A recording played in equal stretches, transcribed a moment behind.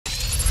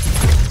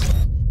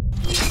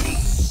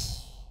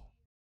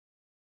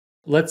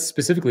let's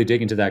specifically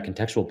dig into that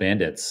contextual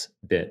bandits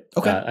bit.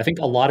 Okay. I think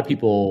a lot of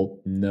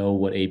people know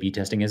what A/B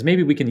testing is.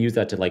 Maybe we can use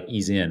that to like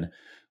ease in.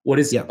 What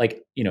is Yeah.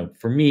 like,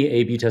 for me,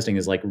 A/B testing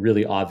is like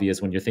really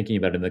obvious when you're thinking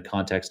about it in the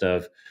context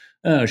of,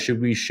 oh, should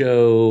we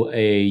show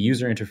a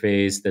user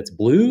interface that's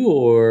blue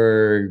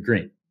or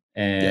green?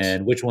 Yes.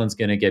 And which one's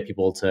going to get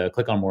people to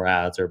click on more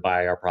ads or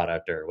buy our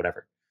product or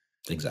whatever?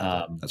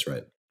 Exactly. That's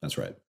right. That's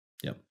right.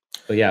 Yeah.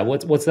 But yeah,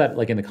 what's that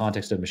like in the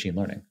context of machine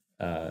learning?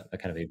 That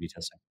kind of A/B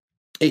testing.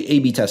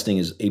 A/B testing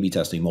is A/B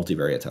testing,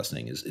 multivariate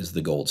testing is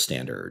the gold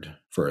standard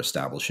for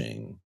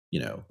establishing,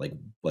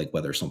 like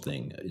whether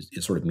something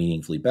is sort of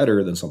meaningfully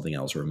better than something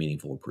else or a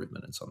meaningful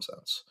improvement in some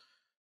sense.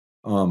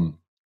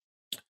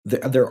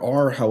 There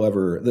are,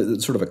 however,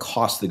 sort of a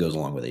cost that goes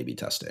along with A/B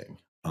testing.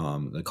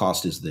 The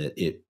cost is that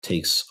it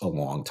takes a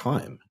long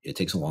time. It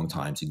takes a long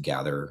time to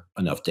gather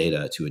enough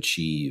data to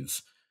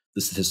achieve the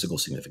statistical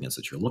significance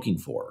that you're looking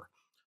for.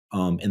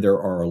 And there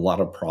are a lot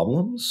of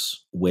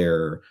problems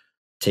where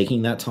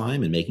taking that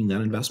time and making that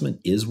investment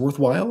is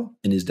worthwhile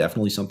and is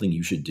definitely something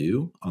you should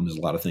do. There's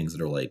a lot of things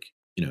that are like,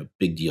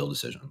 big deal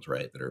decisions,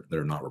 right? That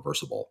are not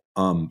reversible.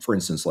 For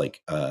instance,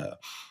 like,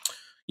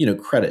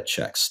 credit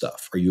check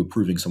stuff. Are you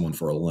approving someone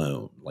for a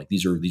loan? Like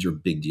these are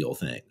big deal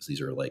things.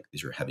 These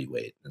are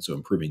heavyweight. And so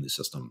improving the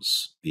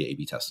systems via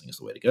A/B testing is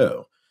the way to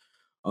go.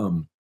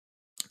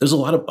 There's a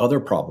lot of other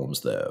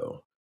problems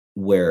though,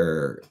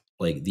 where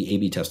like the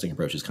A/B testing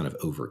approach is kind of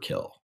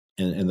overkill.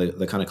 And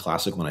the kind of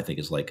classic one I think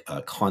is like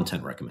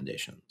content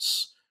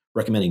recommendations,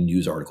 recommending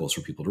news articles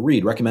for people to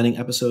read, recommending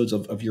episodes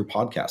of your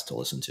podcast to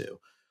listen to.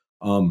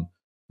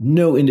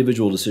 No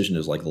individual decision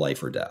is like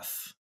life or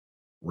death,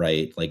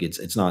 right? Like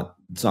it's not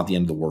the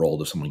end of the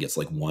world if someone gets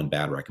like one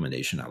bad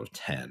recommendation out of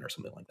 10 or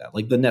something like that.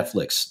 Like the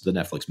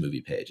Netflix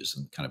movie page is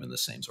kind of in the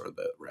same sort of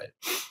boat, right?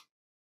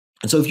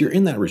 And so if you're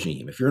in that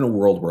regime, if you're in a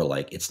world where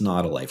like it's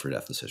not a life or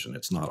death decision,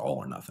 it's not all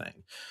or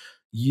nothing,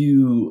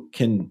 you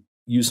can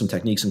use some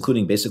techniques,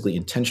 including basically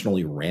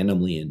intentionally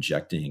randomly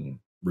injecting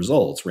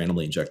results,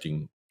 randomly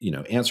injecting,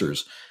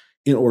 answers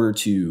in order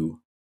to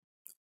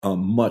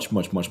much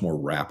more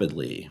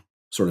rapidly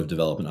sort of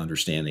develop an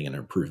understanding and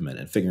improvement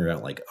and figuring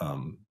out like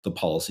the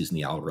policies and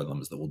the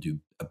algorithms that will do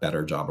a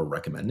better job of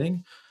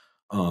recommending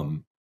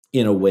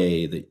in a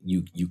way that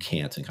you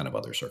can't in kind of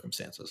other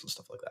circumstances and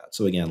stuff like that.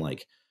 So again,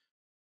 like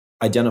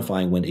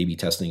identifying when A/B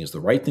testing is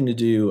the right thing to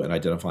do and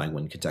identifying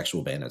when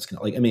contextual bandits can,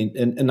 like, I mean,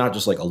 and not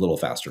just like a little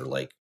faster,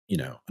 like,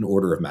 an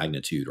order of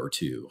magnitude or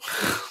two,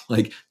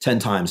 like 10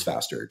 times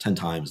faster, 10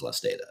 times less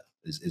data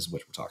is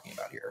what we're talking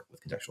about here with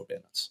contextual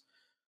bandits.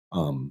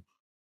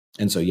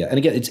 And so, yeah. And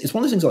again, it's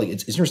one of those things that, like,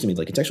 it's interesting to me,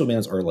 like contextual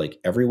bandits are like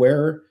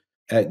everywhere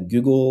at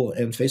Google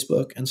and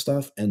Facebook and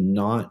stuff, and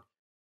not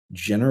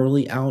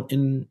generally out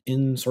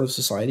in sort of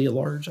society at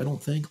large. I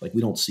don't think, like, we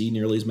don't see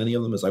nearly as many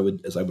of them as I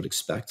would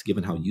expect,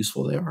 given how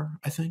useful they are,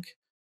 I think.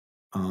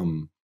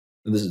 And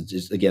this is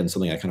just, again,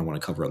 something I kind of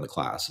want to cover in the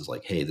class is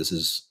like, hey, this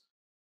is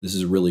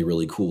really,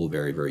 really cool,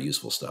 very, very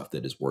useful stuff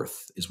that is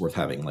worth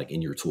having like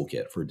in your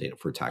toolkit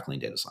for tackling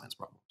data science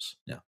problems.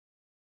 Yeah.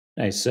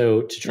 Nice.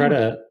 So to try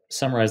to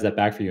summarize that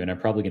back for you, and I'm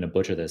probably going to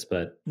butcher this,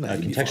 but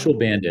contextual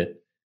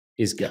bandit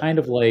is kind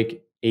of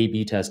like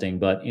A/B testing,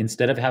 but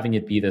instead of having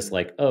it be this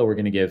like, oh, we're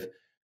going to give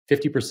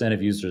 50%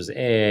 of users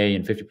A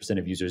and 50%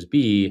 of users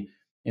B,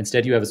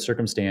 instead you have a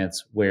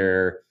circumstance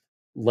where,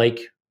 like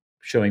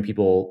showing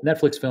people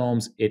Netflix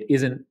films, it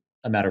isn't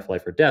a matter of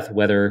life or death,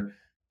 whether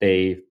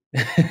they,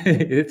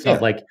 it's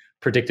not like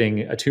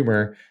predicting a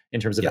tumor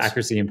in terms of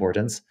accuracy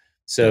importance.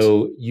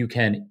 So you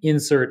can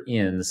insert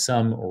in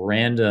some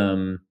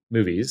random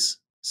movies,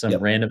 some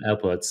random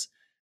outputs,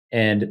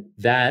 and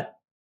that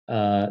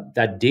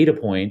data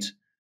point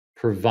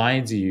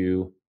provides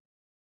you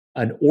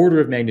an order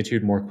of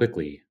magnitude more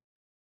quickly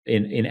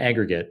in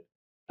aggregate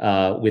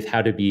with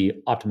how to be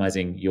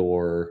optimizing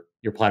your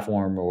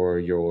platform or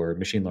your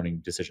machine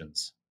learning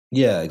decisions.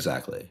 Yeah,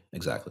 exactly.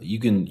 You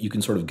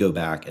can sort of go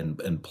back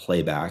and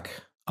play back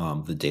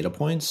the data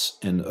points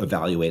and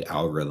evaluate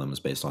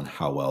algorithms based on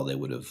how well they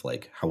would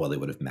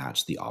have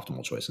matched the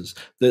optimal choices.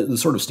 The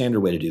sort of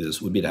standard way to do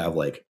this would be to have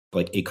like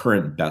a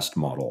current best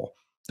model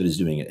that is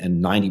doing it,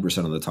 and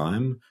 90% of the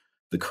time,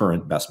 the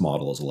current best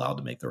model is allowed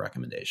to make the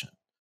recommendation.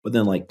 But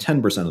then like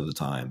 10% of the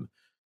time,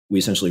 we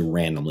essentially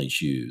randomly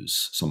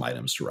choose some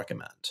items to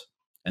recommend,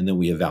 and then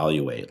we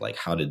evaluate like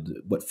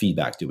what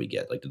feedback do we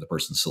get? Like, did the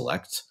person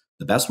select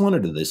the best one, or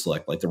did they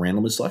select like the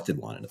randomly selected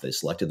one? And if they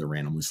selected the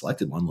randomly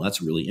selected one, well,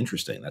 that's really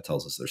interesting. That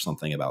tells us there's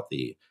something about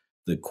the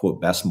quote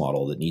best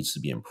model that needs to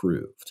be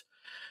improved.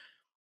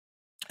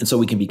 And so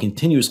we can be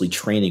continuously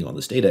training on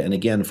this data. And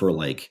again, for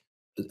like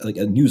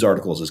news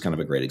articles is kind of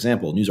a great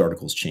example. News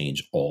articles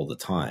change all the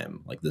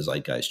time. Like the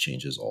zeitgeist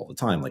changes all the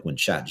time. Like when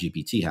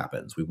ChatGPT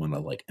happens, we want to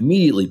like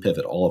immediately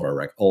pivot all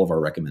of our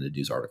recommended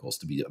news articles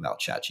to be about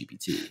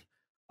ChatGPT.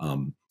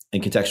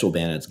 And contextual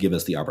bandits give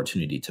us the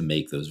opportunity to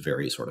make those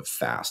very sort of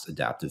fast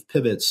adaptive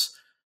pivots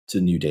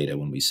to new data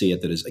when we see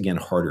it. That is, again,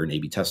 harder in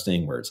A/B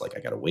testing, where it's like, I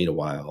got to wait a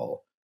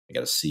while, I got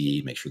to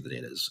see, make sure the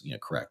data is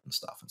correct and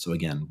stuff. And so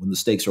again, when the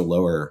stakes are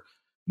lower,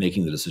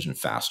 making the decision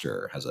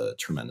faster has a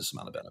tremendous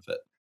amount of benefit.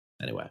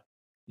 Anyway,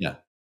 yeah.